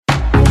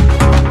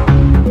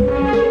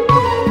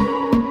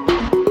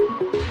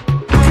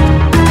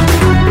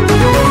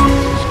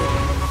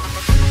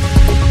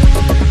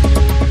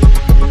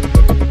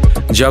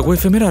জাগো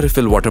এফএমের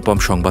RFL water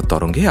pump সংবাদ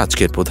তরঙ্গে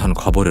আজকের প্রধান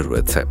খবরে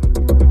রয়েছে।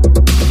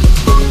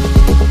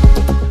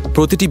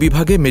 প্রতিটি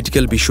বিভাগে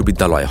মেডিকেল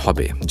বিশ্ববিদ্যালয়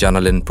হবে,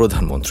 জানালেন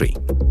প্রধানমন্ত্রী।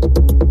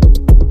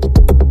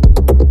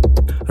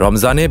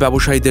 রমজানে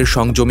ব্যবসায়ীদের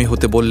সংযমী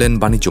হতে বললেন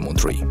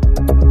বাণিজ্যমন্ত্রী।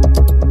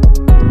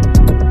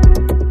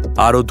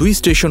 আরও 2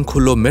 স্টেশন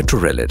খুলল মেট্রো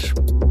রেলের।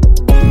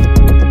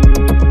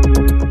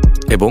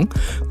 এবং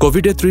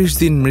কোভিডে 30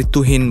 দিন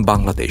মৃত্যুহীন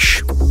বাংলাদেশ।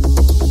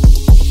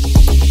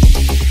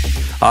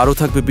 আরও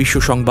থাকবে বিশ্ব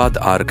সংবাদ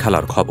আর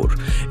খেলার খবর।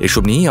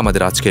 এসব নিয়েই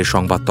আমাদের আজকের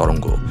সংবাদ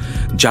তরঙ্গ।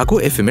 জাগো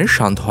এফএমের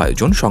সান্ধ্য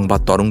আয়োজন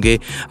সংবাদ তরঙ্গে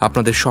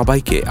আপনাদের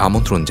সবাইকে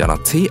আমন্ত্রণ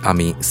জানাচ্ছি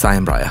আমি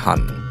সায়েম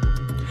রায়হান।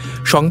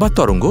 সংবাদ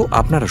তরঙ্গ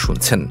আপনারা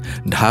শুনছেন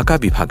ঢাকা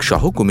বিভাগ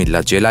সহ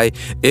কুমিল্লা জেলায়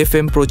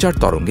এফএম প্রচার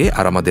তরঙ্গে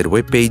আর আমাদের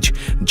ওয়েব পেজ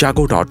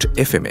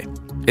jago.fm এ।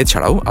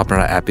 এছাড়াও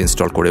আপনারা অ্যাপ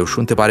ইনস্টল করেও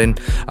শুনতে পারেন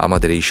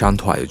আমাদের এই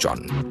সান্ধ্য আয়োজন।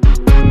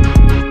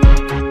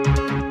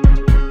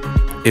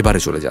 এবারে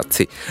চলে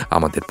যাচ্ছি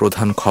আমাদের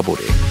প্রধান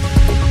খবরে।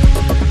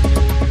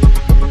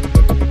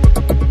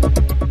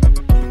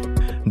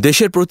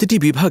 দেশের প্রতিটি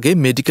বিভাগে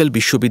মেডিকেল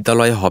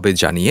বিশ্ববিদ্যালয় হবে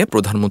জানিয়ে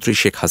প্রধানমন্ত্রী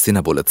শেখ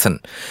হাসিনা বলেছেন,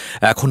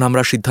 এখন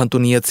আমরা সিদ্ধান্ত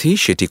নিয়েছি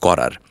সেটি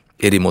করার।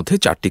 এরই মধ্যে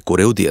 4টি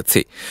করেও দিয়েছি।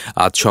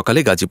 আজ সকালে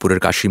গাজীপুরের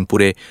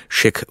কাশিমপুরে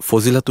শেখ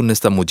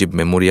ফজিলাতুন্নেসা মুজিব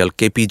মেমোরিয়াল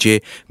কেপিজে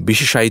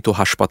বিশেষায়িত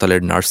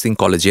হাসপাতালের নার্সিং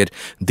কলেজের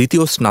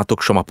 2য় স্নাতক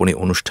সমাপনী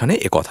অনুষ্ঠানে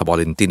একথা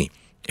বলেন তিনি।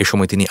 এ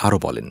সময় তিনি আরও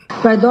বলেন,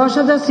 প্রায়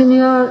 10,000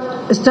 সিনিয়র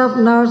স্টাফ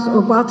নার্স ও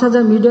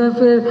 5,000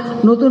 মিডওয়াইফের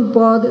নতুন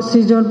পদ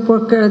সৃজন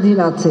প্রক্রিয়াধীন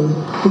আছে।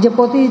 যে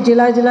প্রতি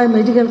জেলায় জেলায়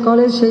মেডিকেল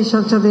কলেজ, সেই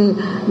সাথে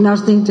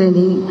নার্সিং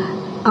ট্রেনিং।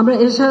 আমরা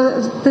এর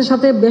সাথে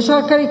সাথে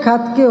বেসরকারি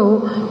খাতকেও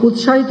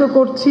উৎসাহিত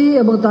করছি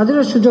এবং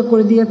তাদেরও সুযোগ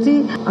করে দিয়েছি।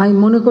 আমি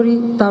মনে করি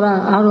তারা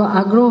আরো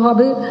আগ্রহ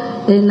হবে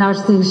এই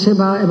নার্সিং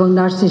সেবা এবং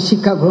নার্সিং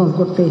শিক্ষা গ্রহণ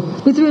করতে।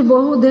 পৃথিবীর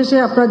বহু দেশে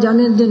আপনারা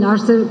জানেন যে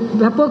নার্সের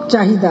ব্যাপক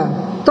চাহিদা।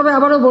 তবে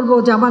আবারও বলবো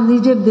যে আমার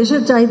নিজের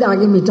দেশের চাহিদা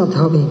আগে মেটাতে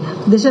হবে,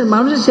 দেশের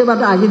মানুষের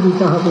সেবাটা আগে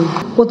দিতে হবে।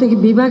 প্রত্যেক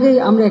বিভাগেই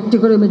আমরা একটি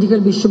করে মেডিকেল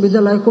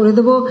বিশ্ববিদ্যালয় করে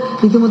দেব।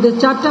 ইতিমধ্যে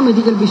 4টা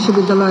মেডিকেল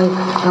বিশ্ববিদ্যালয়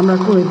আমরা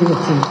করে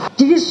দিয়েছি।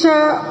 চিকিৎসা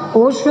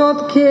ঔষধ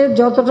খেয়ে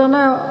যতটা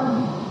না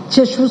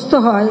সে সুস্থ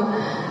হয়,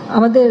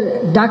 আমাদের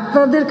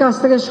ডাক্তারদের কাছ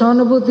থেকে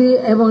সহানুভূতি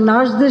এবং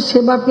নার্সদের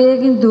সেবা পেয়ে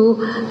কিন্তু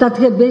তার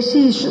থেকে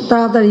বেশি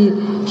তাড়াতাড়ি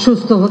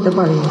সুস্থ হতে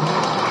পারে।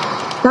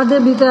 তাদের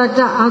ভিতরে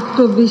একটা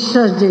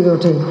আত্মবিশ্বাস জেগে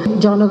ওঠে।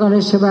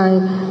 জনগণের সেবায়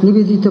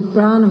নিবেদিত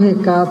প্রাণ হয়ে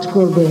কাজ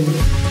করবেন।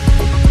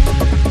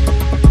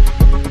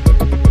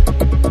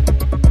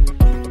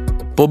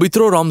 পবিত্র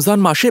রমজান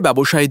মাসে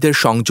ব্যবসায়ীদের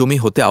সংযমী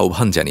হতে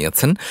আহ্বান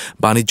জানিয়েছেন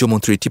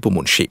বাণিজ্যমন্ত্রী টিপু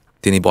মুনশি।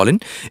 তিনি বলেন,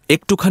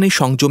 একটুখানি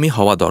সংযমী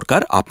হওয়া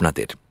দরকার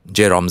আপনাদের।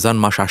 যে রমজান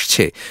মাস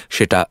আসছে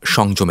সেটা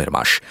সংযমের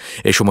মাস।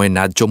 এ সময়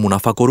ন্যায্য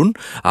মুনাফা করুন।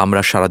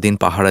 আমরা সারাদিন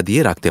পাহারা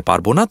দিয়ে রাখতে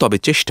পারব না, তবে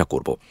চেষ্টা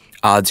করব।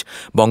 আজ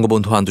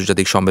বঙ্গবন্ধু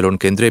আন্তর্জাতিক সম্মেলন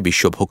কেন্দ্রে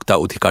বিশ্ব ভোক্তা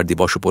অধিকার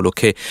দিবস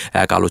উপলক্ষে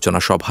এক আলোচনা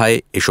সভায়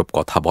এসব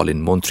কথা বলেন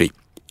মন্ত্রী।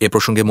 এ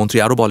প্রসঙ্গে মন্ত্রী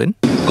আরও বলেন,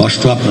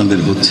 কষ্ট আপনাদের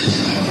হচ্ছে,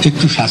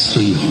 একটু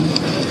সাশ্রয়ী হন।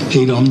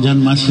 এই রমজান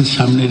মাসের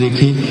সামনে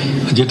রেখে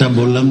যেটা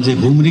বললাম যে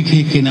হুমড়ি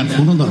খেয়ে কেনার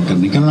কোনো দরকার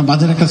নেই, কেননা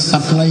বাজারে একটা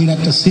সাপ্লাইয়ের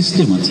একটা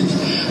সিস্টেম আছে।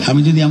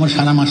 আমি যদি আমার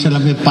সারা মাসে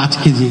লাগবে 5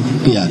 কেজি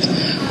পেঁয়াজ,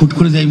 হুট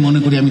করে যাই মনে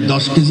করি আমি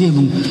 10 কেজি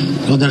এবং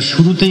বাজার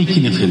শুরুতেই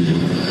কিনে ফেলবো,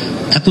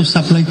 এত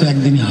সাপ্লাই তো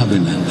একদিনই হবে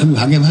না। আমি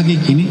ভাগে ভাগে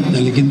কিনি,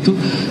 তাহলে কিন্তু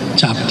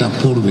চাপটা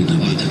পড়বে না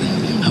বাজারে।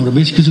 আমরা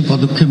বেশ কিছু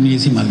পদক্ষেপ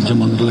নিয়েছি, বাণিজ্য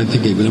মন্ত্রণালয়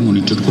থেকে এগুলো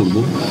মনিটর করব।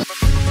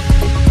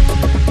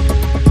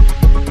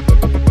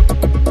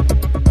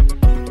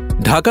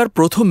 ঢাকার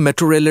প্রথম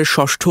মেট্রো রেলের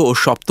 6ষ্ঠ ও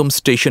 7ম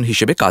স্টেশন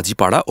হিসেবে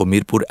কাজীপাড়া ও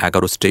মিরপুর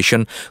 11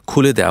 স্টেশন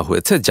খুলে দেওয়া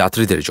হয়েছে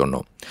যাত্রীদের জন্য।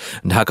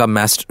 Dhaka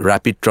mass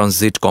rapid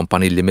transit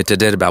company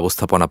লিমিটেডের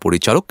ব্যবস্থাপনা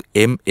পরিচালক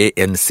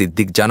MAN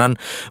সিদ্দিক জানান,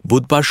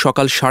 বুধবার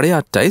সকাল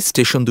 8:30টায়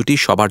স্টেশন দুটি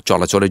সবার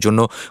চলাচলের জন্য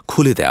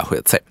খুলে দেওয়া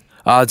হয়েছে।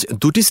 আজ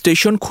 2টি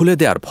স্টেশন খুলে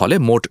দেওয়ার ফলে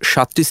মোট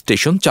 7টি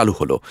স্টেশন চালু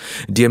হল।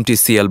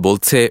 DMTCL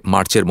বলছে,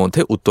 মার্চের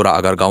মধ্যে উত্তরা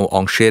আগারগাঁও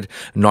অংশের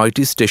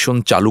 9টি স্টেশন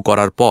চালু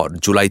করার পর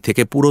জুলাই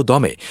থেকে পুরো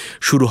দমে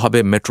শুরু হবে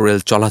মেট্রো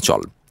রেল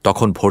চলাচল।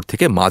 তখন ভোর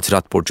থেকে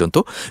মাঝরাত পর্যন্ত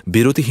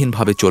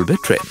বিরতিহীনভাবে চলবে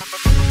ট্রেন।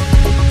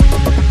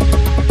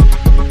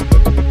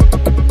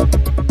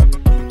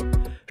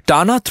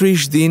 টানা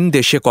 30 দিন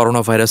দেশে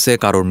করোনা ভাইরাসে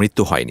কারোর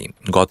মৃত্যু হয়নি।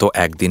 গত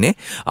একদিনে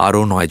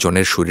আরও 9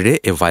 জনের শরীরে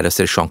এ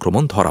ভাইরাসের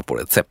সংক্রমণ ধরা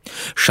পড়েছে।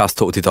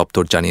 স্বাস্থ্য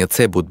অধিদপ্তর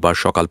জানিয়েছে, বুধবার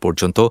সকাল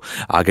পর্যন্ত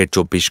আগের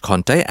 24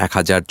 ঘণ্টায়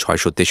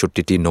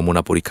 1663টি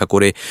নমুনা পরীক্ষা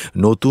করে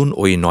নতুন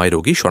ওই 9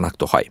 রোগী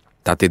শনাক্ত হয়।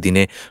 তাতে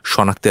দিনে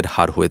শনাক্তের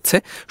হার হয়েছে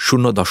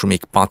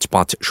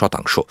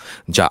 0.55%,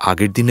 যা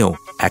আগের দিনেও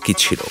একই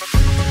ছিল।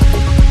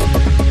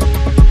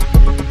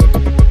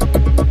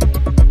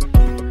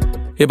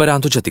 এবারে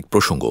আন্তর্জাতিক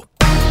প্রসঙ্গ।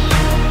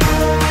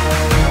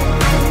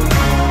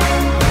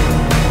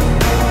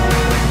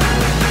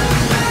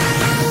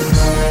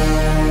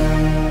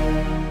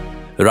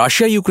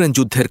 রাশিয়া ইউক্রেন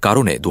যুদ্ধের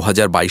কারণে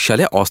 2022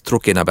 সালে অস্ত্র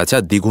কেনাবেচা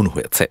দ্বিগুণ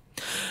হয়েছে।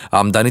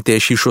 আমদানিতে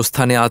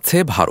শীর্ষস্থানে আছে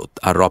ভারত,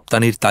 আর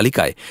রপ্তানির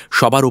তালিকায়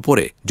সবার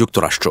উপরে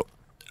যুক্তরাষ্ট্র।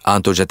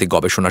 আন্তর্জাতিক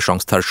গবেষণা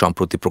সংস্থার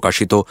সম্প্রতি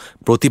প্রকাশিত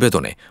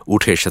প্রতিবেদনে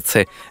উঠে এসেছে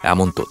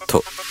এমন তথ্য।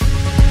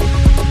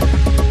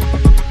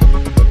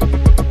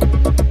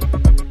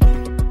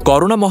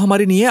 করোনা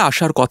মহামারী নিয়ে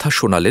আশার কথা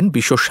শোনালেন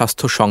বিশ্ব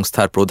স্বাস্থ্য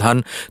সংস্থার প্রধান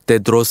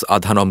তেদ্রোস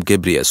আধানম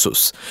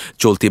গেব্রিয়েসুস।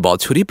 চলতি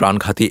বছরই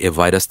প্রাণঘাতী এ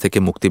ভাইরাস থেকে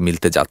মুক্তি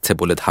মিলতে যাচ্ছে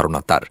বলে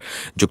ধারণা তার।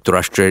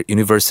 যুক্তরাষ্ট্রের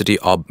ইউনিভার্সিটি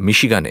অব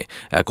মিশিগানে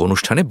এক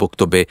অনুষ্ঠানে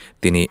বক্তব্যে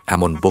তিনি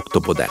এমন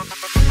বক্তব্য দেন।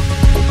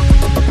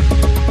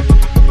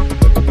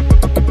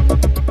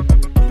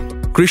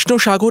 কৃষ্ণ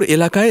সাগর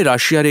এলাকায়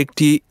রাশিয়ার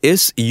একটি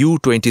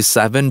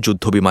Su-27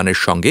 যুদ্ধবিমানের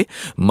সঙ্গে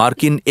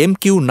মার্কিন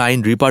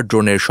MQ-9 রিপার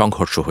ড্রোনের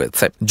সংঘর্ষ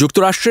হয়েছে।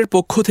 যুক্তরাষ্ট্রের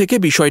পক্ষ থেকে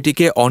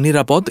বিষয়টিকে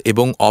অনিরাপদ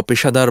এবং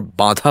অপেশাদার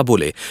বাধা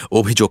বলে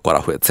অভিযোগ করা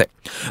হয়েছে।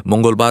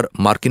 মঙ্গলবার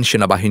মার্কিন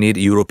সেনাবাহিনীর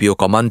ইউরোপীয়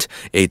কমান্ড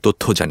এই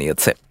তথ্য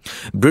জানিয়েছে।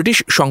 ব্রিটিশ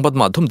সংবাদ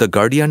মাধ্যম দ্য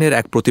গার্ডিয়ানের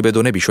এক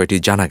প্রতিবেদনে বিষয়টি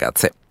জানা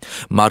গেছে।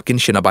 মার্কিন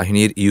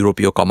সেনাবাহিনীর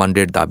ইউরোপীয়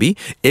কমান্ডের দাবি,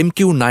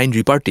 MQ-9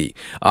 রিপারটি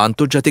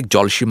আন্তর্জাতিক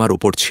জলসীমার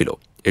উপর ছিল।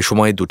 এ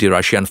সময় দুটি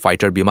রাশিয়ান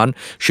ফাইটার বিমান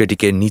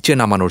সেটিকে নিচে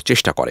নামানোর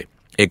চেষ্টা করে।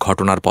 এ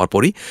ঘটনার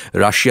পরপরই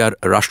রাশিয়ার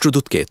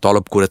রাষ্ট্রদূতকে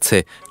তলব করেছে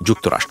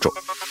যুক্তরাষ্ট্র।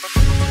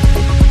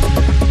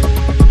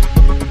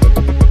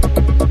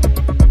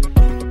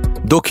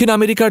 দক্ষিণ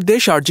আমেরিকার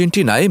দেশ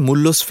আর্জেন্টিনায়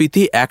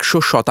মূল্যস্ফীতি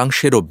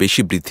 ১০০%-এরও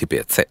বেশি বৃদ্ধি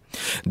পেয়েছে।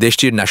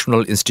 দেশটির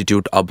national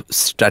institute of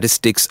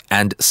statistics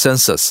and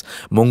census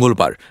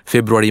মঙ্গলবার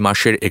ফেব্রুয়ারি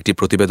মাসের একটি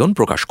প্রতিবেদন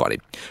প্রকাশ করে।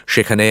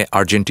 সেখানে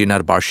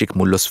আর্জেন্টিনার বার্ষিক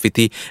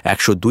মূল্যস্ফীতি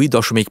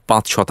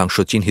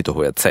 ১০২.৫% চিহ্নিত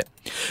হয়েছে।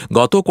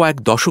 গত কয়েক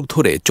দশক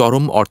ধরে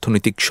চরম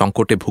অর্থনৈতিক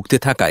সংকটে ভুগতে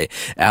থাকায়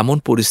এমন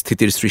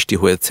পরিস্থিতির সৃষ্টি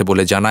হয়েছে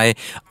বলে জানায়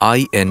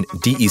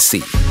INDEC।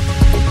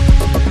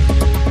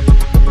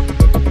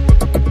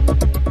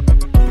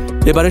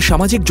 এবারে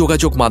সামাজিক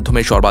যোগাযোগ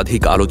মাধ্যমে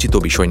সর্বাধিক আলোচিত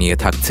বিষয় নিয়ে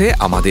থাকছে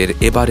আমাদের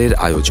এবারের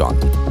আয়োজন।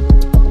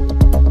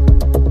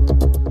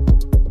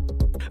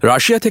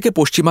 রাশিয়া থেকে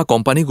পশ্চিমা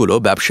কোম্পানিগুলো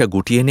ব্যবসা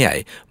গুটিয়ে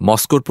নেয়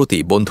মস্কোর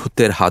প্রতি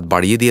বন্ধুত্বের হাত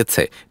বাড়িয়ে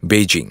দিয়েছে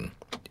বেইজিং।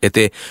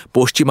 এতে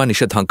পশ্চিমা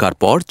নিষেধাজ্ঞার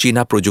পর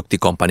চীনা প্রযুক্তি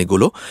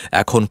কোম্পানিগুলো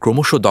এখন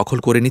ক্রমশ দখল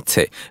করে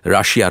নিচ্ছে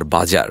রাশিয়ার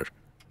বাজার।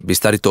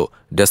 বিস্তারিত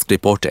ডেস্ক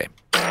রিপোর্টে।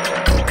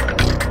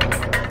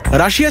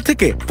 রাশিয়া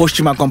থেকে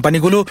পশ্চিমা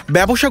কোম্পানিগুলো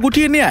ব্যবসা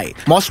গুটিয়ে নেয়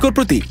মস্কোর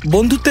প্রতি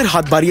বন্ধুত্বের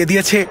হাত বাড়িয়ে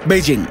দিয়েছে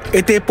বেইজিং।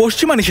 এতে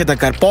পশ্চিমা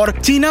নিষেধাজ্ঞার পর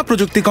চীনা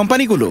প্রযুক্তি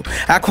কোম্পানিগুলো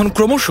এখন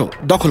ক্রমশ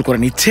দখল করে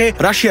নিচ্ছে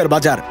রাশিয়ার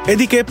বাজার।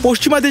 এদিকে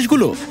পশ্চিমা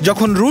দেশগুলো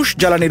যখন রুশ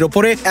জ্বালানির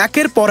ওপরে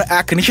একের পর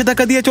এক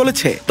নিষেধাজ্ঞা দিয়ে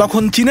চলেছে,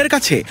 তখন চীনের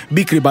কাছে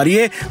বিক্রি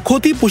বাড়িয়ে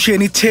ক্ষতি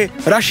পুষিয়ে নিচ্ছে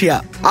রাশিয়া।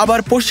 আবার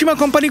পশ্চিমা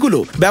কোম্পানিগুলো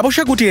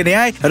ব্যবসা গুটিয়ে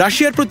নেয়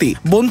রাশিয়ার প্রতি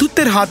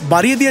বন্ধুত্বের হাত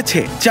বাড়িয়ে দিয়েছে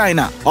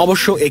চায়না।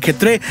 অবশ্য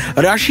এক্ষেত্রে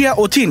রাশিয়া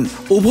ও চীন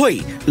উভয়ই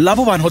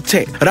লাভবান হচ্ছে।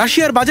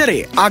 রাশিয়ার বাজারে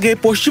আগে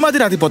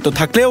পশ্চিমাদের আধিপত্য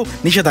থাকলেও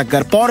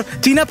নিষেধাজ্ঞার পর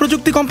চীনা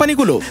প্রযুক্তি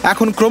কোম্পানিগুলো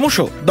এখন ক্রমশ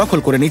দখল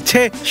করে নিচ্ছে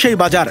সেই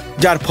বাজার,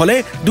 যার ফলে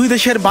দুই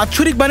দেশের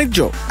বাৎসরিক বাণিজ্য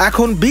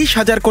এখন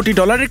 $20,000 কোটি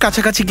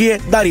কাছাকাছি গিয়ে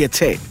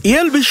দাঁড়িয়েছে।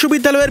 ইয়েল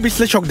বিশ্ববিদ্যালয়ের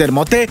বিশ্লেষকদের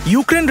মতে,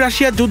 ইউক্রেন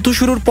রাশিয়া যুদ্ধ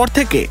শুরুর পর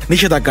থেকে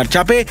নিষেধাজ্ঞার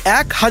চাপে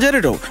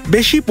 1,000-এরও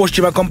বেশি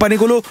পশ্চিমা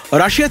কোম্পানিগুলো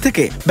রাশিয়া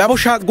থেকে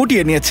ব্যবসা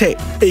গুটিয়ে নিয়েছে।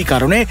 এই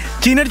কারণে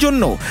চীনের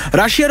জন্য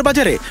রাশিয়ার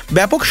বাজারে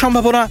ব্যাপক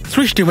সম্ভাবনা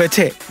সৃষ্টি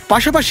হয়েছে।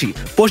 পাশাপাশি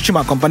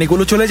পশ্চিমা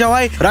কোম্পানিগুলো চলে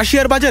যাওয়ায়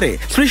রাশিয়ার বাজারে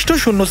সৃষ্ট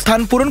শূন্যস্থান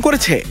পূরণ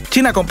করেছে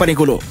চীনা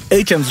কোম্পানিগুলো।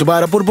 HM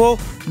জুবায়ের অপূর্ব,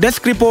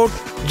 ডেস্ক রিপোর্ট,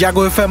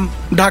 জাগো FM,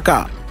 ঢাকা।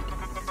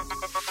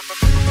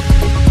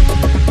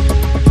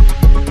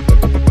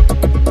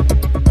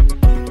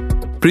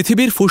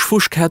 পৃথিবীর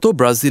ফুসফুস খ্যাত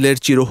ব্রাজিলের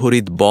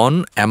চিরহরিৎ বন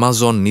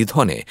অ্যামাজন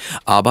নিধনে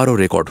আবারও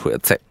রেকর্ড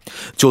হয়েছে।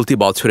 চলতি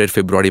বছরের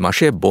ফেব্রুয়ারি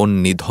মাসে বন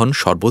নিধন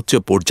সর্বোচ্চ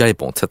পর্যায়ে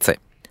পৌঁছেছে।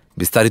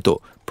 বিস্তারিত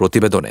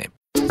প্রতিবেদনে।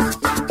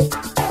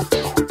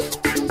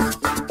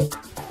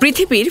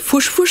 পৃথিবীর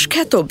ফুসফুস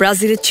খ্যাত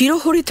ব্রাজিলের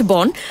চিরহরিৎ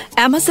বন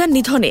অ্যামাজন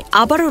নিধনে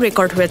আবারও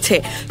রেকর্ড হয়েছে।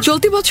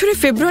 চলতি বছরের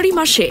ফেব্রুয়ারি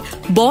মাসে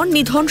বন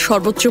নিধন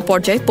সর্বোচ্চ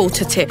পর্যায়ে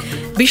পৌঁছেছে।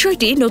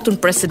 বিষয়টি নতুন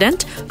প্রেসিডেন্ট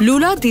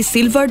লুলা দি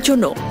সিলভার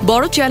জন্য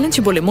বড়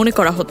চ্যালেঞ্জ বলে মনে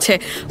করা হচ্ছে।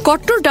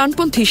 কট্টর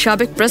ডানপন্থী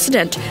সাবেক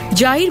প্রেসিডেন্ট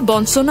জাইর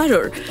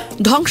বলসোনারোর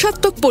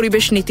ধ্বংসাত্মক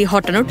পরিবেশ নীতি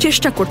হটানোর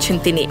চেষ্টা করছেন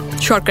তিনি।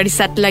 সরকারি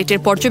স্যাটেলাইটের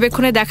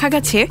পর্যবেক্ষণে দেখা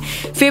গেছে,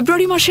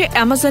 ফেব্রুয়ারি মাসে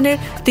অ্যামাজনের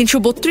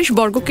 332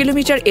 বর্গ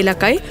কিলোমিটার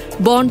এলাকায়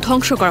বন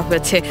ধ্বংস করা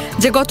হয়েছে,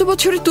 যে গত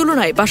বছরের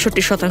তুলনায়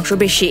 62%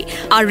 বেশি।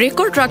 আর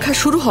রেকর্ড রাখা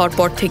শুরু হওয়ার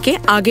পর থেকে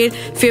আগের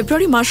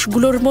ফেব্রুয়ারি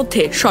মাসগুলোর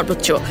মধ্যে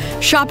সর্বোচ্চ।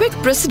 সাবেক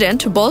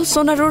প্রেসিডেন্ট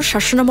বলসোনারোর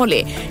শাসনামলে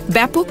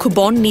ব্যাপক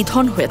বন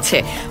নিধন হয়েছে।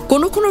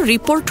 কোনো কোনো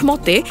রিপোর্ট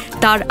মতে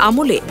তার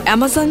আমলে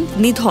অ্যামাজন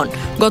নিধন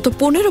গত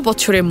 15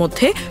 বছরের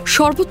মধ্যে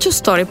সর্বোচ্চ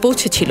স্তরে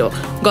পৌঁছেছিল।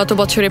 গত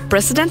বছরের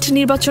প্রেসিডেন্ট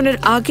নির্বাচনের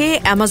আগে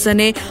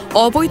অ্যামাজনে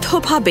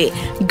অবৈধভাবে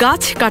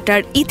গাছ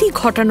কাটার ইতি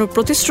ঘটানোর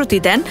প্রতিশ্রুতি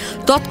দেন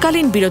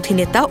তৎকালীন বিরোধী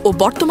নেতা ও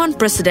বর্তমান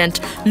প্রেসিডেন্ট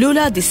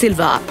লুলা দি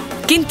সিলভা।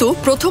 কিন্তু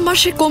প্রথম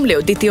মাসে কমলেও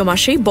দ্বিতীয়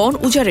মাসেই বন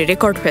উজাড়ে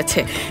রেকর্ড হয়েছে।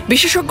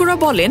 বিশেষজ্ঞরা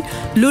বলেন,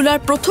 লুলার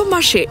প্রথম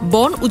মাসে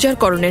বন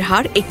উজাড়করণের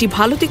হার একটি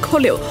ভালো দিক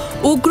হলেও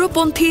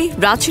উগ্রপন্থী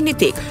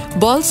রাজনীতিক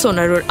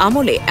বলসোনারোর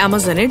আমলে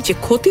অ্যামাজনের যে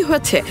ক্ষতি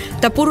হয়েছে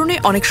তা পূরণে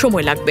অনেক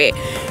সময় লাগবে।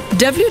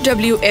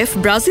 WWF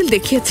ব্রাজিল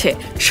দেখিয়েছে,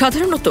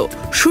 সাধারণত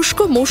শুষ্ক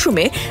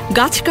মৌসুমে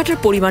গাছ কাটার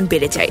পরিমাণ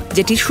বেড়ে যায়,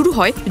 যেটি শুরু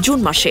হয় জুন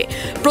মাসে।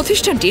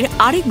 প্রতিষ্ঠানটির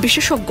আরেক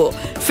বিশেষজ্ঞ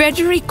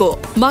ফেডেরিকো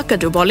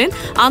মাকাডো বলেন,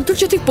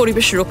 আন্তর্জাতিক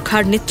পরিবেশ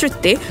রক্ষার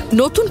নেতৃত্বে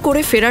নতুন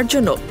করে ফেরার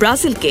জন্য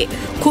ব্রাজিলকে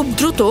খুব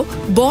দ্রুত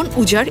বন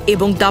উজাড়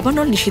এবং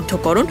দাবানল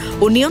নিষিদ্ধকরণ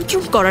ও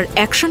নিয়ন্ত্রণ করার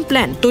অ্যাকশন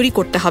প্ল্যান তৈরি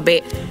করতে হবে।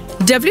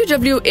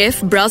 WWF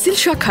ব্রাজিল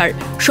শাখার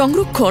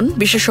সংরক্ষণ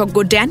বিশেষজ্ঞ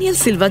ড্যানিয়েল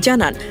সিলভা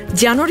জানান,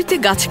 জানুয়ারিতে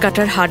গাছ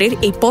কাটার হারের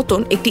এই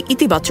পতন একটি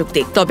ইতিবাচক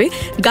দিক। তবে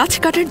গাছ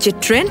কাটার যে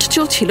ট্রেন্ড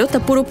চলছিল তা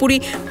পুরোপুরি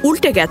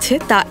উল্টে গেছে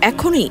তা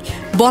এখনই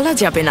বলা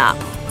যাবে না।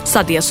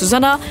 সাদিয়া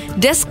সুজানা,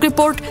 ডেস্ক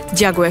রিপোর্ট,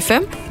 জাগো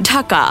FM,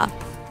 ঢাকা।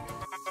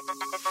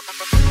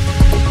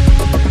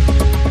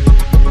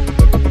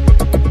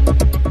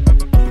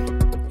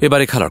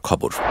 এবারে খেলার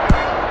খবর।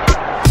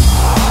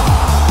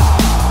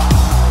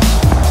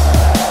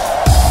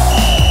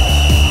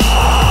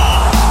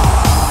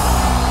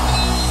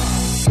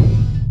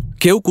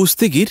 কেউ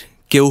কুস্তিগির,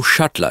 কেউ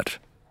শাটলার,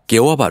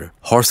 কেউ আবার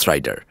হর্স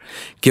রাইডার,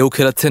 কেউ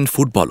খেলাচ্ছেন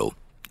ফুটবলও।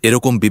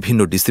 এরকম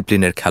বিভিন্ন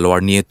ডিসিপ্লিনের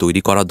খেলোয়াড় নিয়ে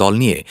তৈরি করা দল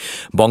নিয়ে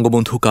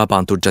বঙ্গবন্ধু কাপ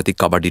আন্তর্জাতিক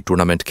কাবাডি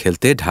টুর্নামেন্ট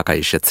খেলতে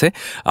ঢাকায় এসেছে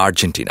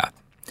আর্জেন্টিনা।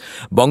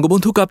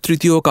 বঙ্গবন্ধু কাপ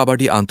তৃতীয়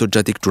কাবাডি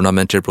আন্তর্জাতিক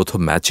টুর্নামেন্টের প্রথম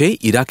ম্যাচে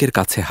ইরাকের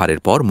কাছে হারের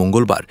পর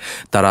মঙ্গলবার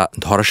তারা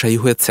ধরাশায়ী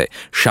হয়েছে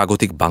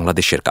স্বাগতিক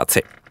বাংলাদেশের কাছে।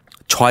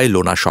 6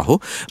 লোনা সহ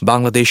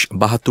বাংলাদেশ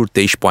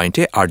 72-23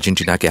 পয়েন্টে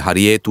আর্জেন্টিনাকে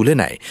হারিয়ে তুলে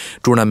নেয়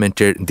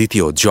টুর্নামেন্টের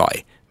দ্বিতীয় জয়।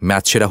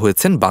 ম্যাচ সেরা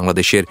হয়েছেন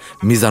বাংলাদেশের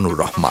মিজানুর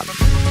রহমান।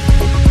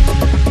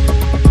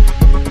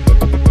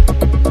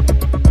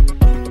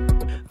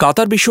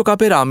 কাতার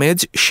বিশ্বকাপের আমেজ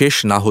শেষ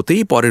না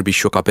হতেই পরের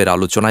বিশ্বকাপের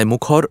আলোচনায়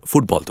মুখর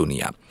ফুটবল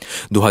দুনিয়া।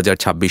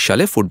 2026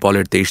 সালে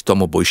ফুটবলের 23তম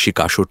বৈশ্বিক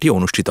আসরটি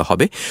অনুষ্ঠিত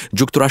হবে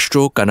যুক্তরাষ্ট্র,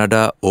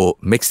 কানাডা ও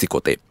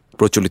মেক্সিকোতে।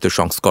 প্রচলিত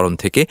সংস্করণ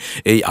থেকে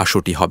এই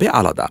আসরটি হবে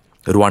আলাদা।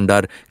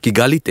 রুয়ান্ডার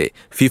কিগালিতে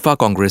ফিফা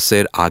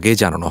কংগ্রেসের আগে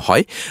জানানো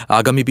হয়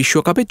আগামী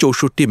বিশ্বকাপে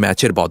 64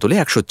 ম্যাচের বদলে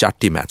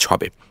 104টি ম্যাচ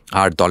হবে,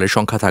 আর দলের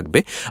সংখ্যা থাকবে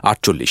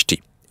 48টি।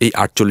 এই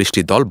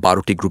 48টি দল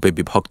 12টি গ্রুপে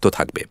বিভক্ত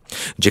থাকবে,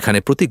 যেখানে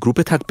প্রতি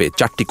গ্রুপে থাকবে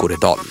 4টি করে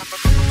দল।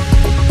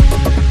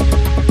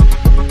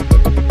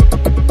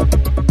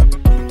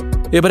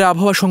 এবারে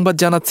আবহাওয়া সংবাদ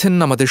জানাচ্ছেন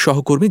আমাদের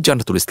সহকর্মী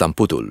জান্নাতুল ইসলাম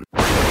পুতুল।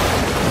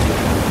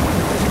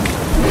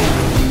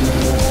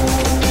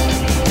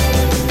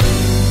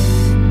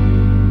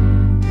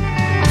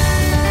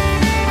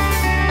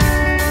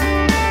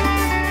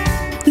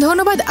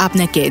 ধন্যবাদ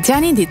আপনাকে।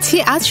 জানিয়ে দিচ্ছি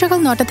আজ সকাল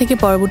 9টা থেকে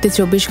পরবর্তী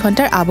 24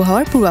 ঘন্টার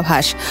আবহাওয়ার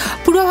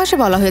পূর্বাভাসে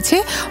বলা হয়েছে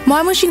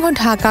ময়মনসিংহ,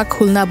 ঢাকা,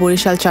 খুলনা,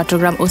 বরিশাল,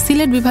 চট্টগ্রাম ও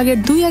সিলেট বিভাগের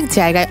 2-1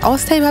 জায়গায়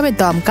অস্থায়ীভাবে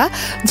দমকা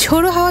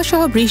ঝোড়ো হাওয়া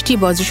সহ বৃষ্টি,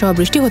 বজ্রসহ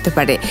বৃষ্টি হতে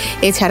পারে।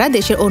 এছাড়া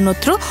দেশের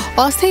অন্যত্র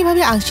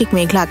অস্থায়ীভাবে আংশিক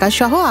মেঘলা আকাশ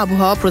সহ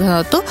আবহাওয়া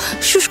প্রধানত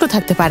শুষ্ক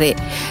থাকতে পারে।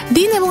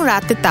 দিন এবং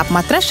রাতের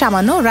তাপমাত্রা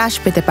সামান্য হ্রাস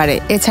পেতে পারে।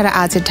 এছাড়া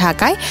আজ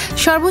ঢাকায়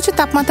সর্বোচ্চ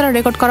তাপমাত্রা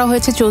রেকর্ড করা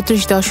হয়েছে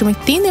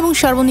 34.3 এবং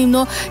সর্বনিম্ন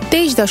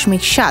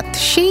 23.7।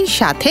 সেই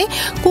সাথে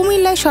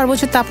কুমিল্লায়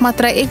সর্বোচ্চ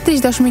তাপমাত্রা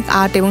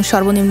 31.8 এবং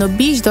সর্বনিম্ন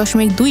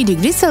 20.2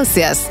 ডিগ্রি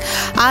সেলসিয়াস।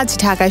 আজ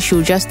ঢাকায়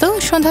সূর্যাস্ত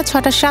সন্ধ্যা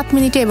 6টা 7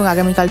 মিনিটে এবং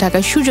আগামীকাল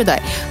ঢাকায়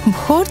সূর্যোদয়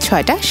ভোর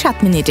 6টা 7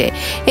 মিনিটে।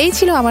 এই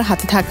ছিল আমার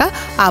হাতে থাকা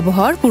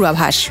আবহাওয়ার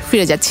পূর্বাভাস।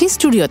 ফিরে যাচ্ছি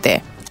স্টুডিওতে।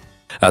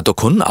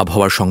 এতক্ষণ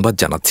আবহাওয়ার সংবাদ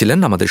জানাচ্ছিলেন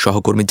আমাদের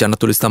সহকর্মী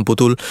জান্নাতুল ইসলাম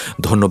পুতুল।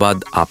 ধন্যবাদ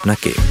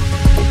আপনাকে।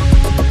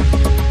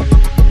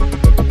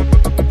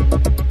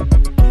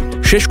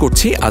 শেষ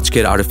করছি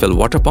আজকের RFL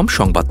ওয়াটার পাম্প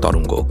সংবাদ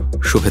তরঙ্গ।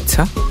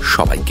 শুভেচ্ছা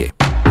সবাইকে।